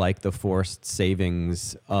do like the forced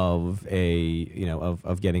savings of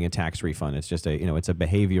of getting a tax refund. It's just it's a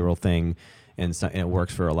behavioral thing, and it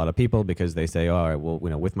works for a lot of people because they say, all right, well,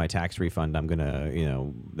 with my tax refund, I'm gonna,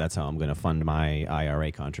 that's how I'm gonna fund my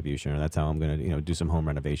IRA contribution, or that's how I'm gonna, do some home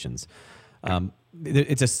renovations.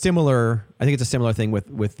 It's a similar thing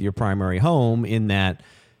with your primary home in that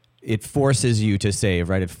it forces you to save,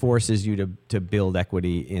 right? It forces you to build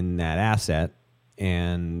equity in that asset.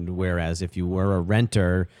 And whereas if you were a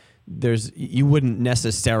renter, you wouldn't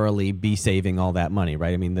necessarily be saving all that money,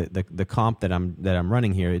 right? I mean, the comp that I'm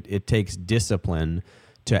running here, it takes discipline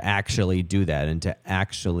to actually do that and to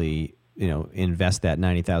actually invest that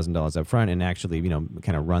 $90,000 up front and actually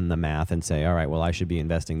kind of run the math and say, all right, well, I should be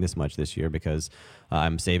investing this much this year because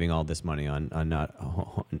I'm saving all this money on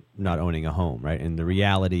not owning a home, right? And the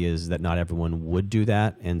reality is that not everyone would do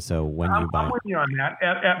that, and so when you buy, I'm with you on that.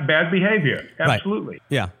 At bad behavior, absolutely.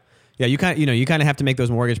 Right. Yeah. You kind of have to make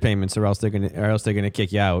those mortgage payments, or else they're gonna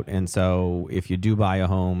kick you out. And so if you do buy a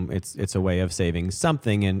home, it's a way of saving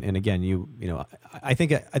something. And again, I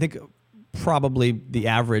think probably the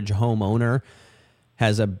average homeowner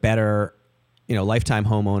has a better, lifetime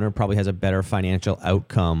homeowner probably has a better financial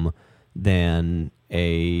outcome than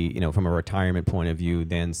from a retirement point of view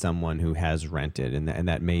than someone who has rented. And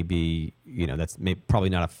that may be, that's probably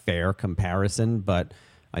not a fair comparison, but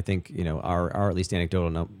I think, our at least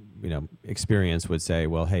anecdotal, experience would say,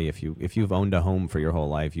 well, hey, if you've owned a home for your whole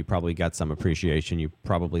life, you probably got some appreciation. You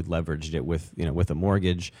probably leveraged it with a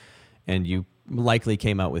mortgage, and you likely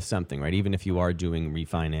came out with something, right? Even if you are doing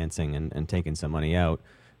refinancing and taking some money out,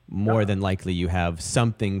 more than likely you have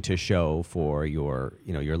something to show for your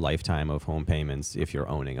lifetime of home payments if you're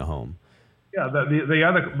owning a home. Yeah,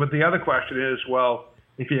 the other question is, well,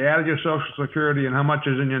 if you added your Social Security and how much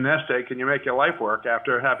is in your nest egg, can you make your life work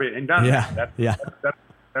after having done that?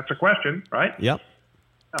 That's a question, right? Yep.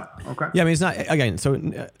 Oh, okay. Yeah, I mean, it's not, again, so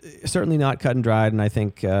certainly not cut and dried, and I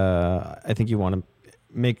think you want to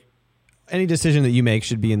make any decision that you make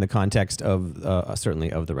should be in the context of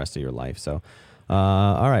certainly of the rest of your life. So,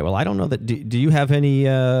 all right. Well, I don't know that. Do you have any?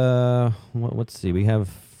 Let's see. We have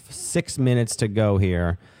 6 minutes to go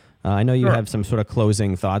here. I know you have some sort of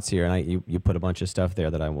closing thoughts here, and you put a bunch of stuff there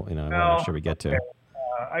that I want to make sure we get to.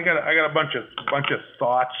 I got a bunch of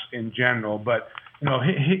thoughts in general, but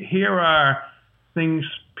here are things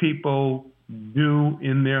people do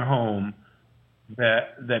in their home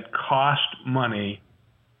that cost money,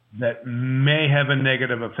 that may have a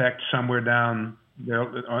negative effect somewhere down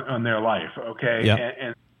on their life. Okay.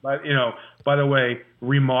 Yep. But by the way,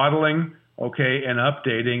 remodeling, okay, and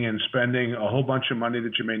updating and spending a whole bunch of money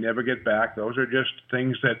that you may never get back. Those are just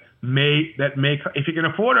things that may, if you can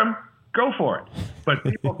afford them, go for it. But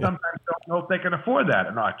people sometimes don't know if they can afford that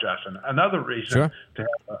or not, Justin. Another reason to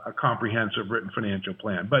have a comprehensive written financial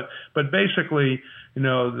plan. But basically,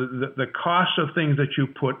 the cost of things that you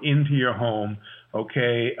put into your home,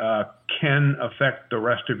 okay, can affect the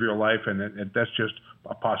rest of your life, and that's just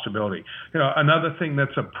a possibility. Another thing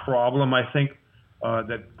that's a problem, I think,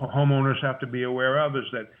 that homeowners have to be aware of is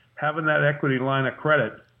that having that equity line of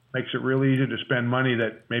credit makes it really easy to spend money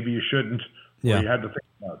that maybe you shouldn't, or you had to think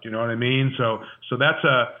about. You know what I mean? So that's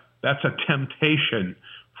a temptation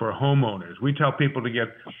for homeowners. We tell people to get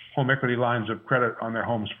home equity lines of credit on their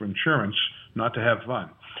homes for insurance, not to have fun.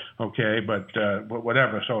 Okay, but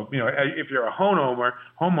whatever. So if you're a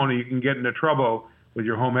homeowner, you can get into trouble with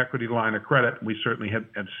your home equity line of credit. We certainly have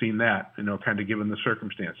seen that, kind of given the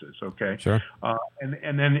circumstances. Okay. Sure.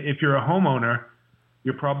 And then if you're a homeowner,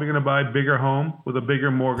 you're probably going to buy a bigger home with a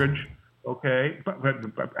bigger mortgage. Okay, but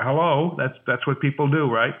hello, that's what people do,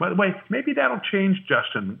 right? By the way, maybe that'll change,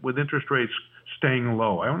 Justin, with interest rates staying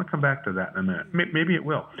low. I want to come back to that in a minute. Maybe it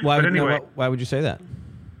will. But anyway, why would you say that?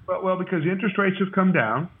 Well, because interest rates have come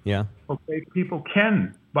down. Yeah. Okay, people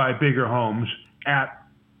can buy bigger homes at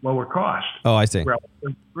lower cost. Oh, I see. So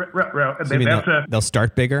they'll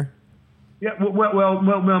start bigger? Yeah. Well,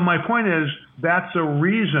 my point is that's a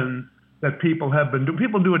reason that people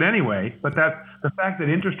do it anyway, but that the fact that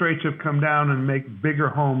interest rates have come down and make bigger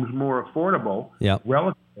homes more affordable,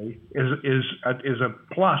 relatively, is a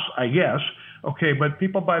plus, I guess. Okay, but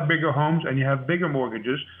people buy bigger homes and you have bigger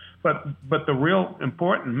mortgages. But the real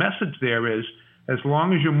important message there is, as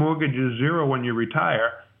long as your mortgage is zero when you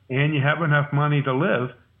retire and you have enough money to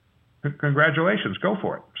live, congratulations, go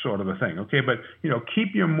for it, sort of a thing. Okay, but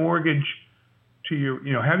keep your mortgage to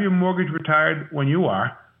have your mortgage retired when you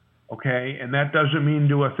are. Okay, and that doesn't mean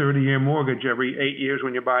do a 30-year mortgage every 8 years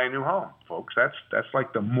when you buy a new home, folks. That's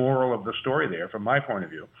like the moral of the story there, from my point of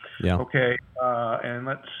view. Yeah. Okay, and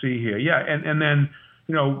let's see here. Yeah, and then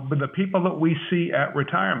but the people that we see at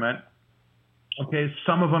retirement, okay,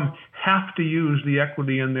 some of them have to use the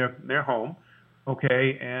equity in their home.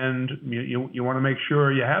 Okay, and you want to make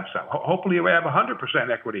sure you have some. Hopefully, you have 100%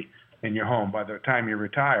 equity in your home by the time you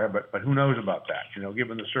retire. But who knows about that?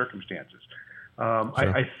 Given the circumstances. Sure.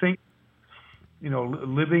 I think,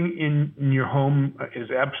 living in your home is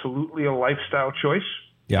absolutely a lifestyle choice.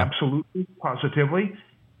 Yeah. Absolutely, positively.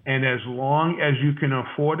 And as long as you can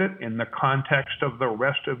afford it in the context of the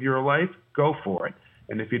rest of your life, go for it.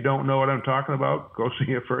 And if you don't know what I'm talking about, go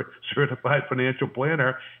see a certified financial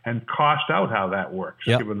planner and cost out how that works,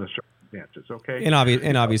 given the circumstances. Okay.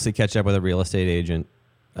 And obviously catch up with a real estate agent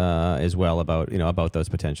as well about those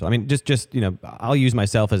potential. I mean, just I'll use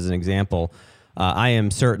myself as an example. I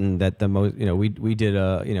am certain that the most, we did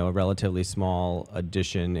a relatively small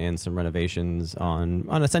addition and some renovations on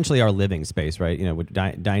essentially our living space, right? With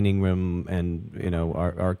dining room, and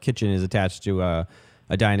our kitchen is attached to a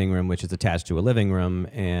dining room, which is attached to a living room,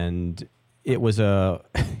 and it was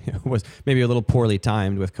it was maybe a little poorly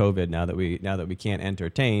timed with COVID now that we can't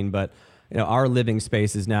entertain, but our living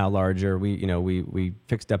space is now larger. We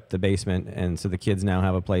fixed up the basement, and so the kids now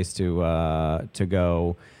have a place to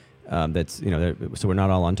go. That's so we're not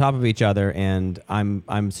all on top of each other, and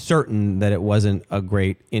I'm certain that it wasn't a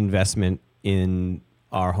great investment in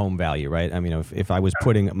our home value, right? I mean, if I was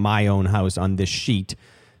putting my own house on this sheet,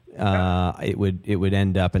 it would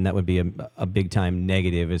end up, and that would be a big time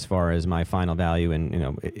negative as far as my final value and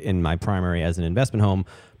in my primary as an investment home.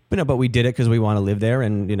 But we did it because we want to live there,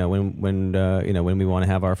 and when we want to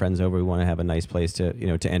have our friends over, we want to have a nice place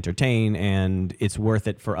to to entertain, and it's worth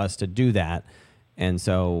it for us to do that. And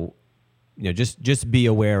so, just be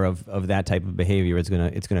aware of that type of behavior. It's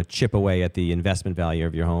gonna chip away at the investment value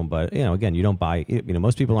of your home. But again, you don't buy.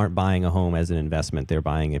 Most people aren't buying a home as an investment. They're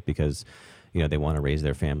buying it because they want to raise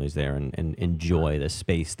their families there and enjoy the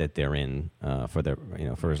space that they're in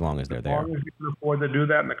for as long as they're there. As long as you can afford to do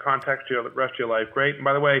that in the context of the rest of your life, great. And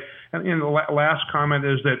by the way, the last comment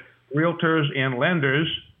is that realtors and lenders,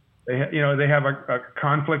 they have a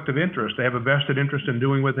conflict of interest. They have a vested interest in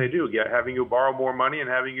doing what they do, having you borrow more money and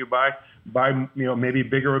having you buy maybe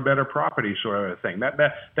bigger or better property, sort of a thing.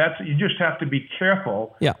 That's you just have to be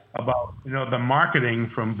careful about the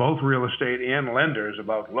marketing from both real estate and lenders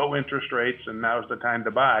about low interest rates and now's the time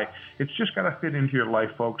to buy. It's just got to fit into your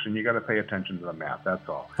life, folks, and you got to pay attention to the math. That's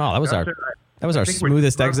all. Oh, that was our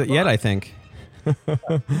smoothest exit yet, I think.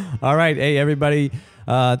 All right, hey everybody.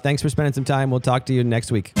 Thanks for spending some time. We'll talk to you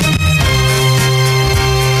next week.